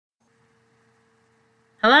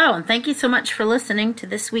Hello, and thank you so much for listening to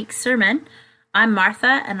this week's sermon. I'm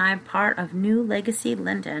Martha, and I'm part of New Legacy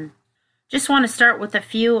Linden. Just want to start with a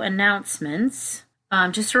few announcements.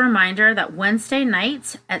 Just a reminder that Wednesday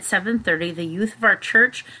nights at 7:30, the youth of our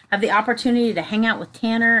church have the opportunity to hang out with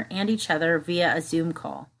Tanner and each other via a Zoom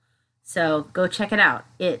call. So go check it out.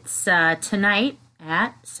 It's tonight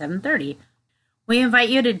at 7:30. We invite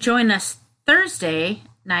you to join us Thursday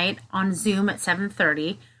night on Zoom at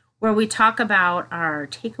 7:30, where we talk about our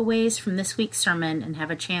takeaways from this week's sermon and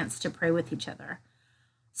have a chance to pray with each other.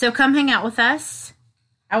 So come hang out with us.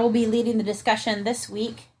 I will be leading the discussion this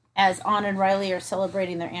week as Ann and Riley are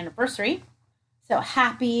celebrating their anniversary. So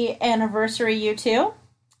happy anniversary, you two.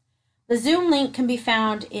 The Zoom link can be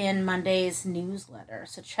found in Monday's newsletter,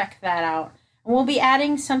 so check that out. And we'll be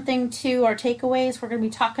adding something to our takeaways. We're going to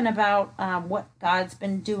be talking about what God's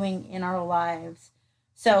been doing in our lives.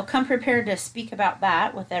 So come prepared to speak about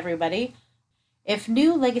that with everybody. If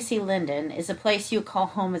New Legacy Linden is a place you call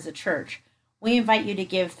home as a church, we invite you to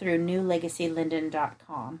give through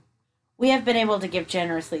newlegacylinden.com. We have been able to give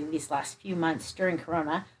generously these last few months during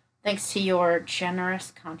Corona, thanks to your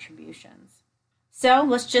generous contributions. So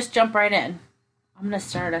let's just jump right in. I'm going to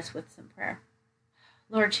start us with some prayer.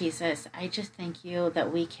 Lord Jesus, I just thank you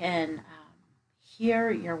that we can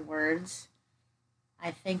hear your words. I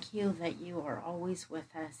thank you that you are always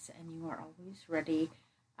with us and you are always ready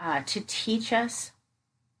to teach us.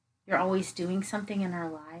 You're always doing something in our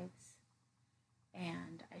lives.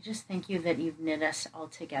 And I just thank you that you've knit us all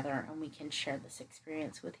together and we can share this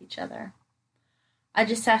experience with each other. I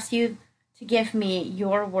just ask you to give me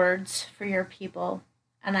your words for your people.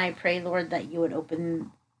 And I pray, Lord, that you would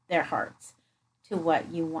open their hearts to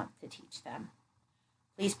what you want to teach them.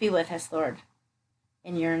 Please be with us, Lord.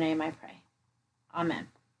 In your name I pray. Amen.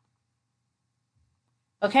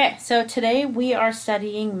 Okay, so today we are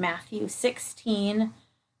studying Matthew 16,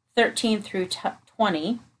 13 through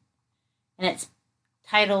 20, and it's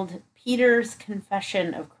titled Peter's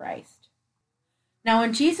Confession of Christ. Now,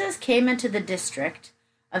 when Jesus came into the district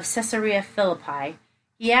of Caesarea Philippi,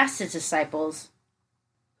 he asked his disciples,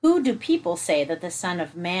 "Who do people say that the Son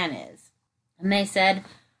of Man is?" And they said,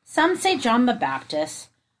 "Some say John the Baptist,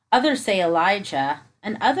 others say Elijah,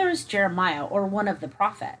 and others Jeremiah or one of the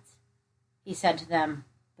prophets." He said to them,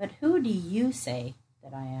 "But who do you say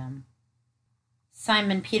that I am?"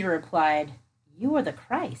 Simon Peter replied, "You are the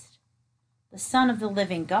Christ, the Son of the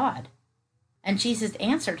living God." And Jesus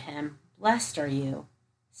answered him, "Blessed are you,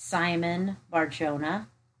 Simon Bar-Jonah,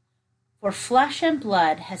 for flesh and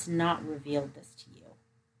blood has not revealed this to you,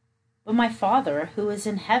 but my Father who is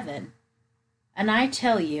in heaven. And I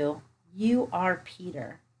tell you, you are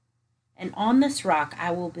Peter, and on this rock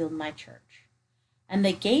I will build my church, and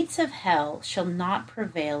the gates of hell shall not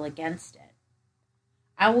prevail against it.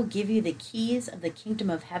 I will give you the keys of the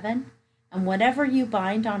kingdom of heaven, and whatever you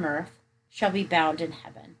bind on earth shall be bound in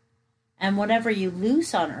heaven, and whatever you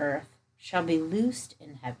loose on earth shall be loosed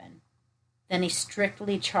in heaven." Then he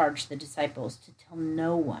strictly charged the disciples to tell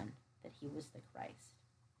no one that he was the Christ.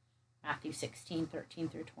 Matthew 16, 13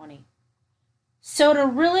 through 20. So to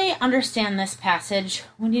really understand this passage,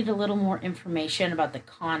 we need a little more information about the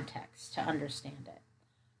context to understand it.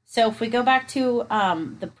 So if we go back to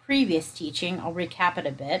the previous teaching, I'll recap it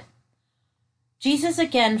a bit. Jesus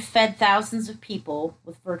again fed thousands of people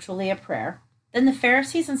with virtually a prayer. Then the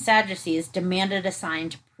Pharisees and Sadducees demanded a sign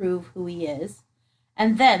to prove who he is.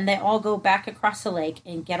 And then they all go back across the lake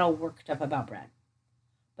and get all worked up about bread.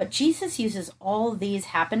 But Jesus uses all these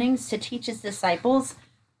happenings to teach his disciples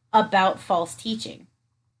about false teaching.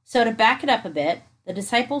 So to back it up a bit, the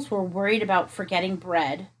disciples were worried about forgetting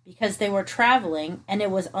bread because they were traveling and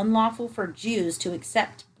it was unlawful for Jews to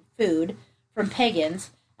accept food from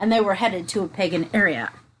pagans, and they were headed to a pagan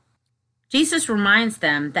area. Jesus reminds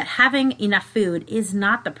them that having enough food is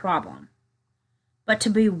not the problem, but to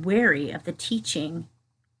be wary of the teaching,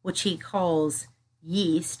 which he calls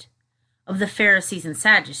yeast, of the Pharisees and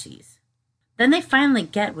Sadducees. Then they finally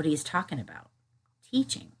get what he's talking about,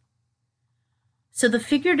 teaching. So the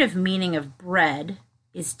figurative meaning of bread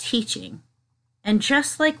is teaching. And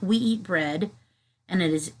just like we eat bread and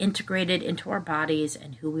it is integrated into our bodies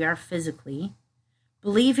and who we are physically,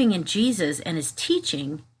 believing in Jesus and his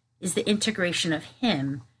teaching is the integration of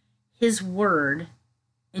him, his word,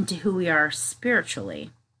 into who we are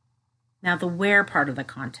spiritually. Now the where part of the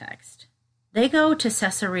context. They go to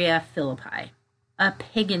Caesarea Philippi, a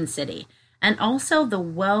pagan city, and also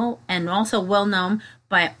well known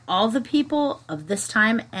by all the people of this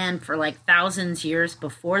time and for like thousands years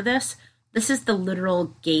before this. This is the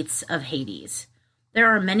literal gates of Hades. There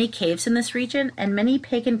are many caves in this region, and many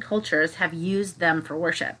pagan cultures have used them for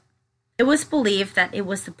worship. It was believed that it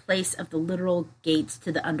was the place of the literal gates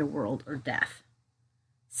to the underworld or death.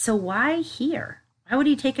 So why here? Why would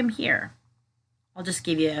he take him here? I'll just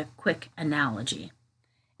give you a quick analogy.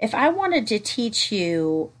 If I wanted to teach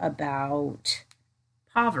you about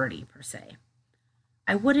poverty, per se,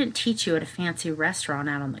 I wouldn't teach you at a fancy restaurant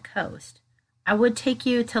out on the coast. I would take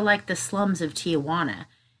you to like the slums of Tijuana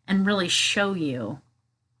and really show you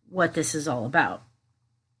what this is all about.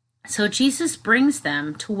 So Jesus brings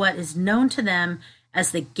them to what is known to them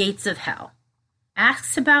as the gates of hell,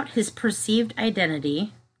 asks about his perceived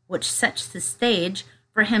identity, which sets the stage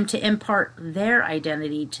for him to impart their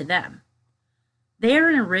identity to them. They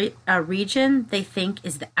are in a region they think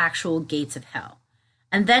is the actual gates of hell.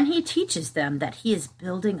 And then he teaches them that he is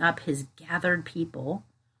building up his gathered people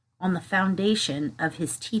on the foundation of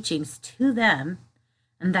his teachings to them,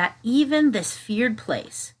 and that even this feared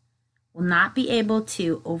place will not be able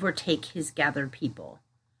to overtake his gathered people,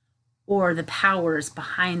 or the powers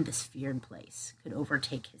behind this feared place could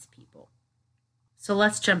overtake his people. So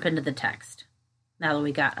let's jump into the text, now that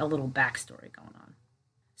we got a little backstory going on.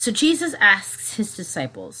 So Jesus asks his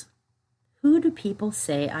disciples, "Who do people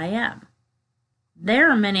say I am?"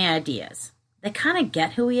 There are many ideas. They kind of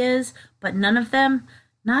get who he is, but none of them,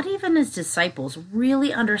 not even his disciples,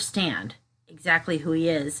 really understand exactly who he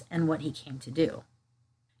is and what he came to do.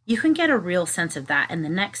 You can get a real sense of that in the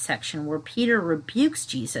next section where Peter rebukes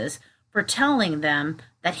Jesus for telling them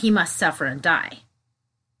that he must suffer and die.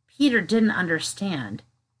 Peter didn't understand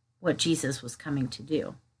what Jesus was coming to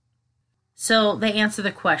do. So they answer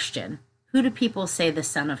the question, who do people say the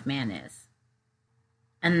Son of Man is?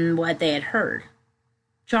 And what they had heard.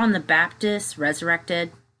 John the Baptist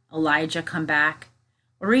resurrected, Elijah come back,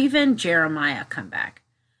 or even Jeremiah come back.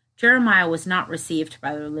 Jeremiah was not received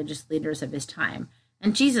by the religious leaders of his time,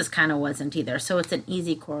 and Jesus kind of wasn't either, so it's an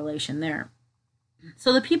easy correlation there.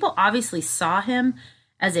 So the people obviously saw him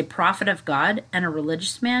as a prophet of God and a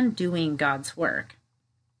religious man doing God's work.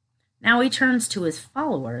 Now he turns to his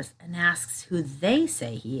followers and asks who they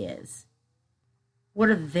say he is. What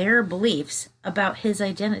are their beliefs about his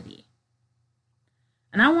identity?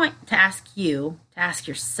 And I want to ask you to ask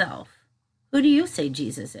yourself, who do you say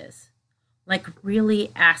Jesus is? Like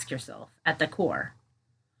really ask yourself at the core.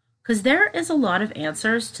 Because there is a lot of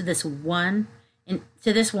answers to this one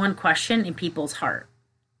question in people's heart.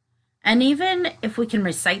 And even if we can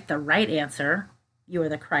recite the right answer, you are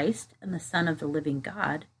the Christ and the Son of the living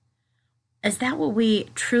God, is that what we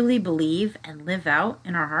truly believe and live out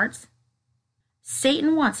in our hearts?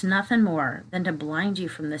 Satan wants nothing more than to blind you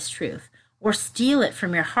from this truth or steal it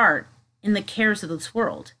from your heart in the cares of this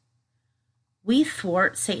world. We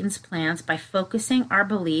thwart Satan's plans by focusing our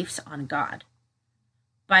beliefs on God,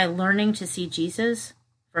 by learning to see Jesus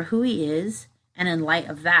for who he is, and in light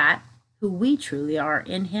of that, who we truly are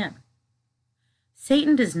in him.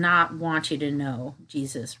 Satan does not want you to know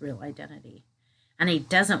Jesus' real identity, and he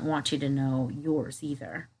doesn't want you to know yours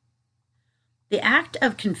either. The act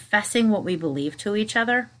of confessing what we believe to each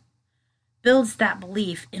other builds that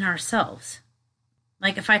belief in ourselves.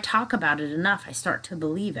 Like if I talk about it enough, I start to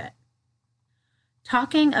believe it.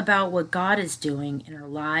 Talking about what God is doing in our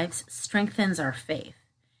lives strengthens our faith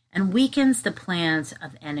and weakens the plans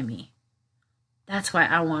of the enemy. That's why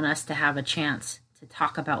I want us to have a chance to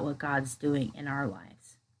talk about what God's doing in our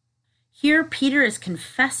lives. Here, Peter is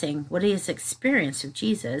confessing what he has experienced of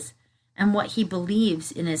Jesus and what he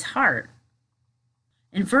believes in his heart.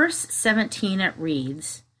 In verse 17, it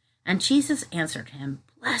reads, "And Jesus answered him,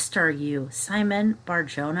 'Blessed are you, Simon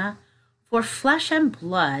Bar-Jonah, for flesh and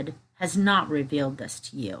blood has not revealed this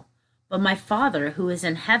to you, but my Father who is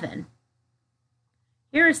in heaven.'"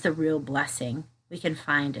 Here is the real blessing we can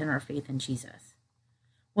find in our faith in Jesus.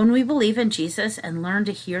 When we believe in Jesus and learn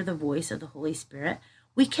to hear the voice of the Holy Spirit,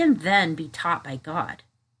 we can then be taught by God.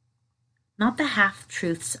 Not the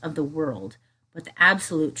half-truths of the world, but the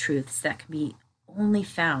absolute truths that can be only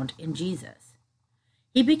found in Jesus.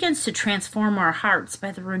 He begins to transform our hearts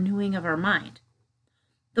by the renewing of our mind.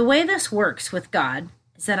 The way this works with God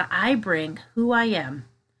is that I bring who I am,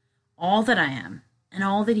 all that I am, and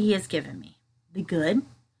all that he has given me, the good,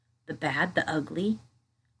 the bad, the ugly.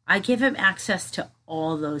 I give him access to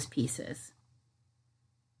all those pieces.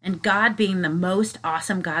 And God, being the most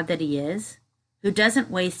awesome God that he is, who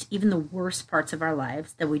doesn't waste even the worst parts of our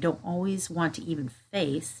lives that we don't always want to even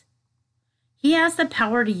face, he has the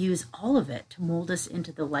power to use all of it to mold us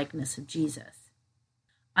into the likeness of Jesus.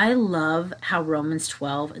 I love how Romans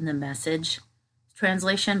 12 in the Message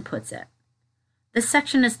translation puts it. This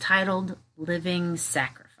section is titled Living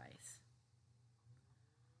Sacrifice.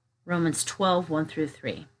 Romans 12, 1 through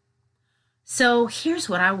 3. So here's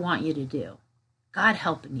what I want you to do. God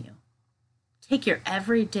helping you. take your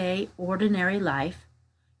everyday, ordinary life,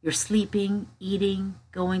 your sleeping, eating,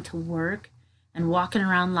 going to work, and walking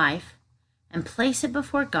around life, and place it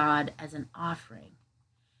before God as an offering.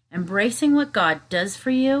 Embracing what God does for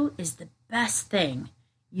you is the best thing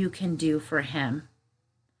you can do for Him.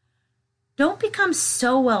 Don't become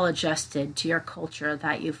so well adjusted to your culture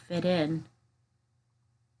that you fit in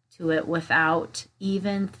to it without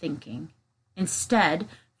even thinking. Instead,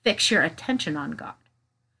 fix your attention on God.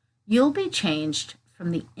 You'll be changed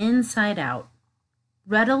from the inside out.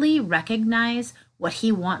 Readily recognize what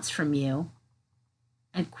He wants from you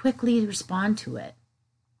and quickly respond to it.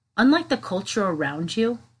 Unlike the culture around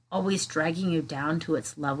you, always dragging you down to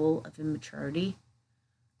its level of immaturity,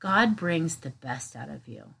 God brings the best out of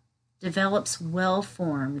you, develops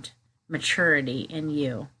well-formed maturity in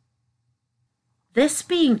you. This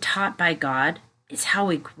being taught by God is how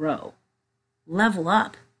we grow, level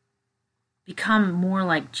up, become more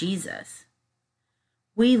like Jesus.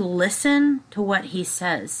 We listen to what He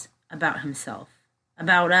says about Himself,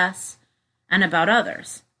 about us, and about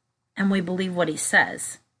others, and we believe what He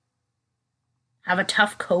says. Have a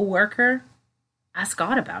tough coworker? Ask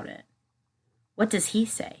God about it. What does He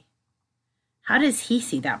say? How does He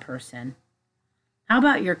see that person? How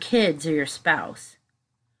about your kids or your spouse?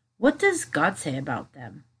 What does God say about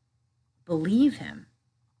them? Believe Him.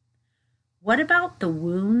 What about the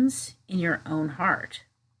wounds in your own heart?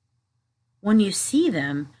 When you see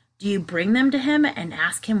them, do you bring them to Him and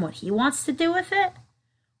ask Him what He wants to do with it?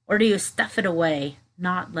 Or do you stuff it away,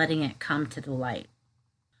 not letting it come to the light?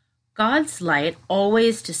 God's light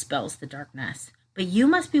always dispels the darkness, but you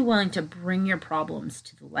must be willing to bring your problems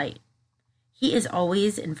to the light. He is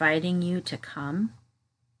always inviting you to come,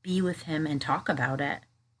 be with Him, and talk about it.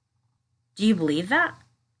 Do you believe that?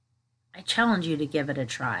 I challenge you to give it a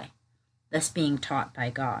try, this being taught by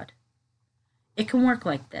God. It can work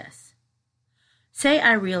like this. Say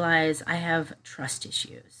I realize I have trust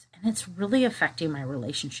issues, and it's really affecting my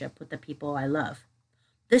relationship with the people I love.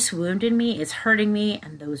 This wound in me is hurting me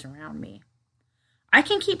and those around me. I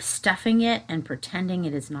can keep stuffing it and pretending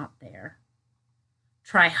it is not there.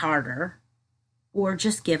 Try harder, or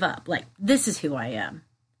just give up, like this is who I am.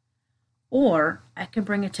 Or I can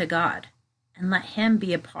bring it to God and let Him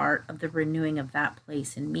be a part of the renewing of that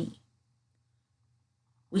place in me.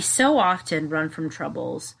 We so often run from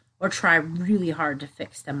troubles or try really hard to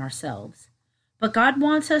fix them ourselves. But God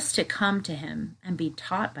wants us to come to Him and be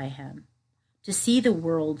taught by Him, to see the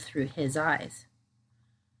world through His eyes.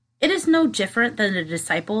 It is no different than the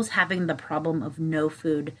disciples having the problem of no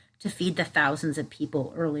food to feed the thousands of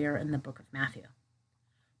people earlier in the book of Matthew.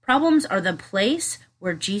 Problems are the place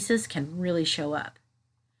where Jesus can really show up.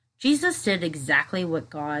 Jesus did exactly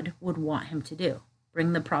what God would want Him to do,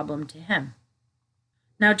 bring the problem to Him.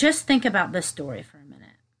 Now just think about this story for a minute.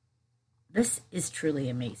 This is truly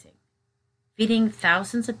amazing. Feeding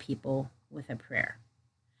thousands of people with a prayer.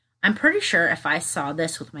 I'm pretty sure if I saw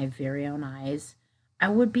this with my very own eyes, I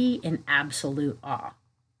would be in absolute awe.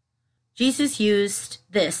 Jesus used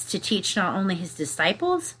this to teach not only His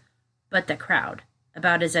disciples, but the crowd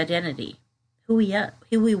about His identity, who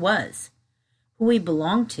He was, who He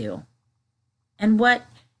belonged to, and what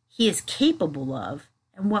He is capable of,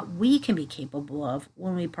 and what we can be capable of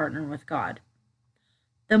when we partner with God.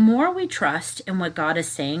 The more we trust in what God is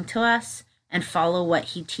saying to us and follow what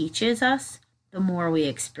He teaches us, the more we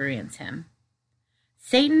experience Him.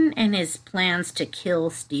 Satan and his plans to kill,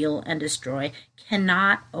 steal, and destroy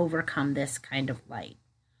cannot overcome this kind of light.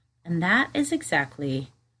 And that is exactly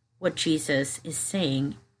what Jesus is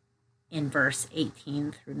saying in verse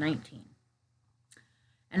 18 through 19.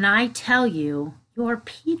 And I tell you, you're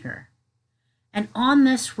Peter, and on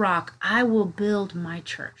this rock I will build my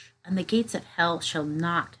church, and the gates of hell shall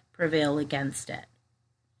not prevail against it.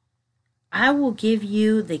 I will give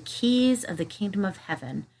you the keys of the kingdom of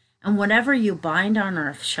heaven, and whatever you bind on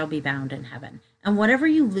earth shall be bound in heaven, and whatever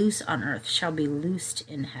you loose on earth shall be loosed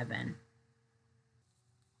in heaven.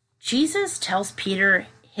 Jesus tells Peter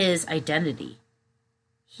his identity.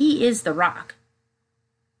 He is the rock,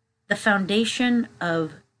 the foundation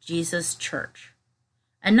of Jesus' church.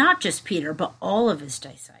 And not just Peter, but all of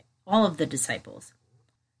the disciples.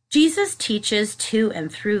 Jesus teaches to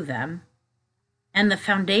and through them, and it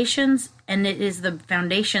is the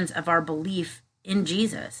foundations of our belief in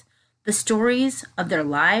Jesus, the stories of their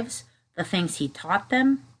lives, the things He taught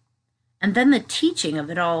them, and then the teaching of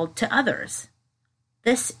it all to others.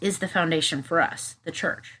 This is the foundation for us, the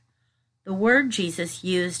church. The word Jesus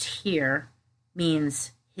used here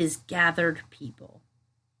means His gathered people.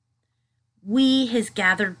 We, His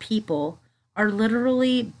gathered people, are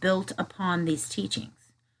literally built upon these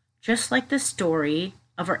teachings, just like the story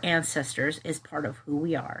of our ancestors is part of who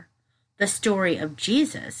we are. The story of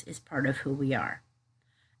Jesus is part of who we are.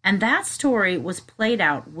 And that story was played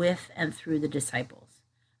out with and through the disciples.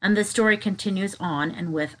 And the story continues on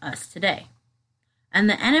and with us today. And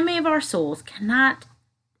the enemy of our souls cannot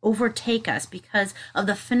overtake us because of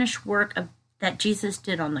the finished work that Jesus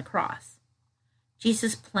did on the cross.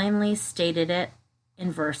 Jesus plainly stated it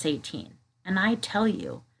in verse 18. And I tell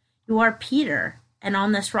you, you are Peter, and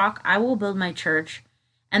on this rock I will build my church,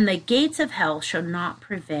 and the gates of hell shall not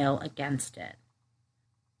prevail against it.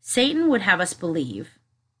 Satan would have us believe,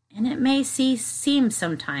 and it may seem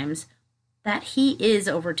sometimes, that he is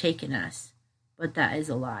overtaking us, but that is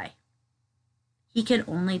a lie. He can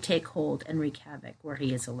only take hold and wreak havoc where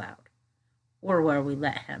he is allowed, or where we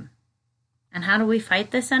let him. And how do we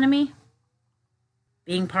fight this enemy?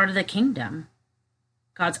 Being part of the kingdom,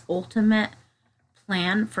 God's ultimate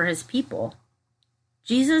plan for his people.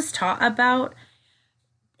 Jesus taught about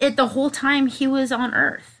it the whole time he was on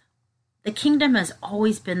earth. The kingdom has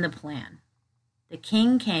always been the plan. The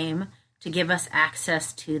king came to give us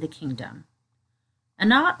access to the kingdom. And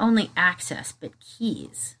not only access, but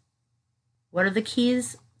keys. What are the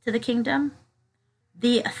keys to the kingdom?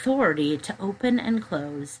 The authority to open and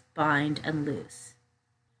close, bind and loose.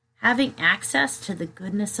 Having access to the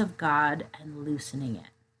goodness of God and loosening it.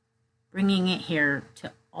 Bringing it here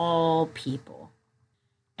to all people.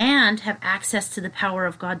 And have access to the power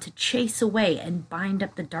of God to chase away and bind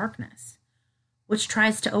up the darkness, which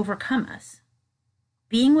tries to overcome us.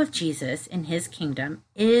 Being with Jesus in his kingdom,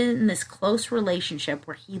 in this close relationship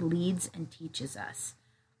where he leads and teaches us.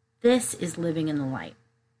 This is living in the light.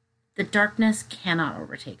 The darkness cannot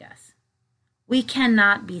overtake us. We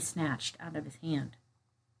cannot be snatched out of his hand.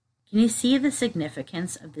 Can you see the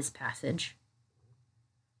significance of this passage?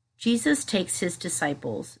 Jesus takes his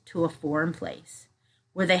disciples to a foreign place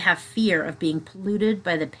where they have fear of being polluted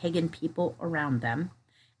by the pagan people around them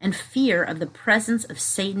and fear of the presence of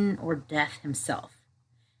Satan or death himself.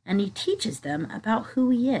 And he teaches them about who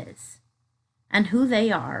he is and who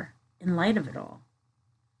they are in light of it all.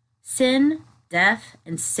 Sin, death,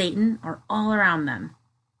 and Satan are all around them.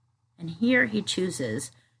 And here he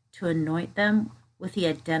chooses to anoint them with the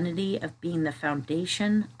identity of being the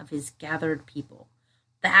foundation of his gathered people,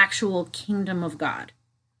 the actual kingdom of God,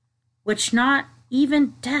 which not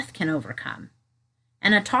even death can overcome.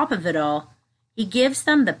 And on top of it all, he gives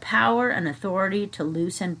them the power and authority to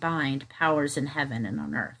loose and bind powers in heaven and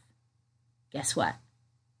on earth. Guess what?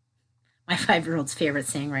 My 5-year-old's favorite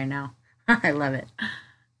saying right now. I love it.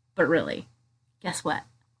 But really, guess what?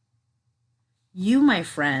 You, my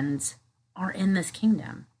friends, are in this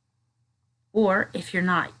kingdom. Or if you're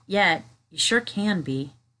not yet, you sure can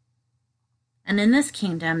be. And in this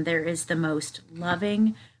kingdom, there is the most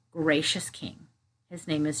loving, gracious king. His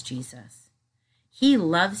name is Jesus. He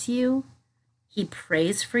loves you. He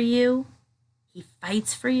prays for you. He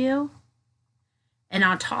fights for you. And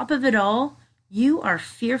on top of it all, you are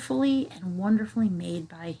fearfully and wonderfully made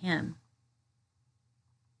by him.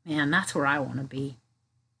 Man, that's where I want to be.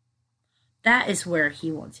 That is where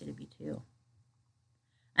he wants you to be too.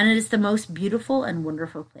 And it is the most beautiful and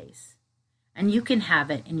wonderful place. And you can have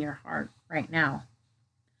it in your heart right now.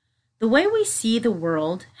 The way we see the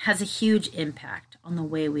world has a huge impact on the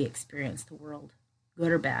way we experience the world,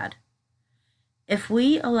 good or bad. If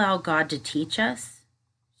we allow God to teach us,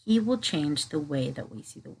 he will change the way that we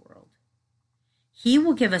see the world. He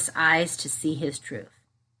will give us eyes to see his truth.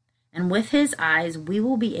 And with his eyes, we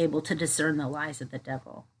will be able to discern the lies of the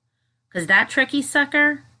devil. Because that tricky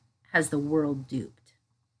sucker has the world duped.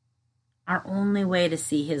 Our only way to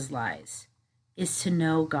see his lies is to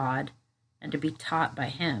know God and to be taught by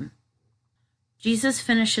him. Jesus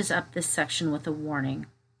finishes up this section with a warning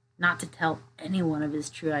not to tell anyone of his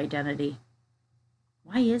true identity.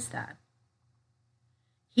 Why is that?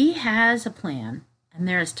 He has a plan, and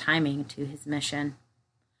there is timing to his mission.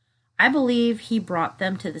 I believe he brought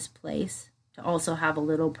them to this place to also have a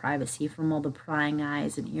little privacy from all the prying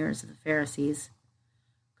eyes and ears of the Pharisees,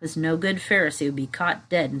 because no good Pharisee would be caught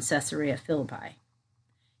dead in Caesarea Philippi.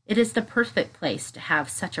 It is the perfect place to have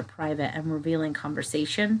such a private and revealing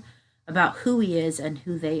conversation about who he is and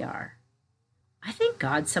who they are. I think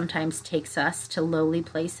God sometimes takes us to lowly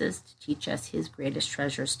places to teach us his greatest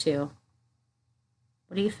treasures too.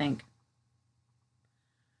 What do you think?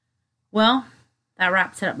 Well, that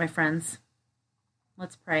wraps it up, my friends.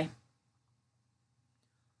 Let's pray.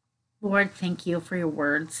 Lord, thank you for your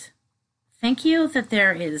words. Thank you that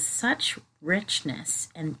there is such richness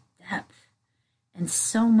and depth and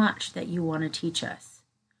so much that you want to teach us.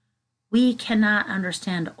 We cannot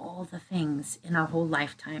understand all the things in our whole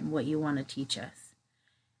lifetime, what you want to teach us.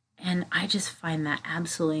 And I just find that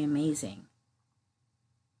absolutely amazing.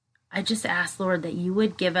 I just ask, Lord, that you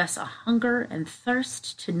would give us a hunger and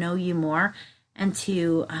thirst to know you more and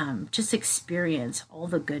to just experience all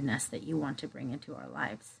the goodness that you want to bring into our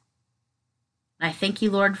lives. And I thank you,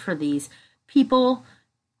 Lord, for these people,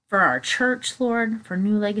 for our church, Lord, for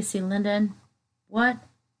New Legacy Linden. What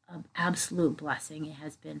an absolute blessing it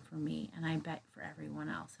has been for me, and I bet for everyone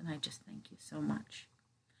else. And I just thank you so much.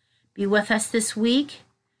 Be with us this week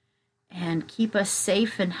and keep us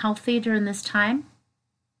safe and healthy during this time.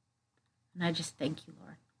 And I just thank you,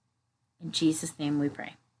 Lord. In Jesus' name we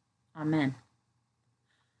pray. Amen.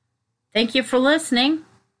 Thank you for listening.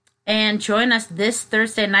 And join us this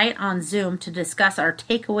Thursday night on Zoom to discuss our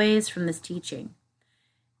takeaways from this teaching.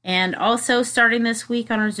 And also starting this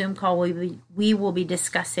week on our Zoom call, we will be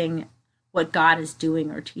discussing what God is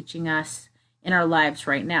doing or teaching us in our lives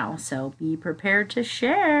right now. So be prepared to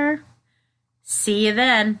share. See you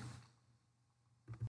then.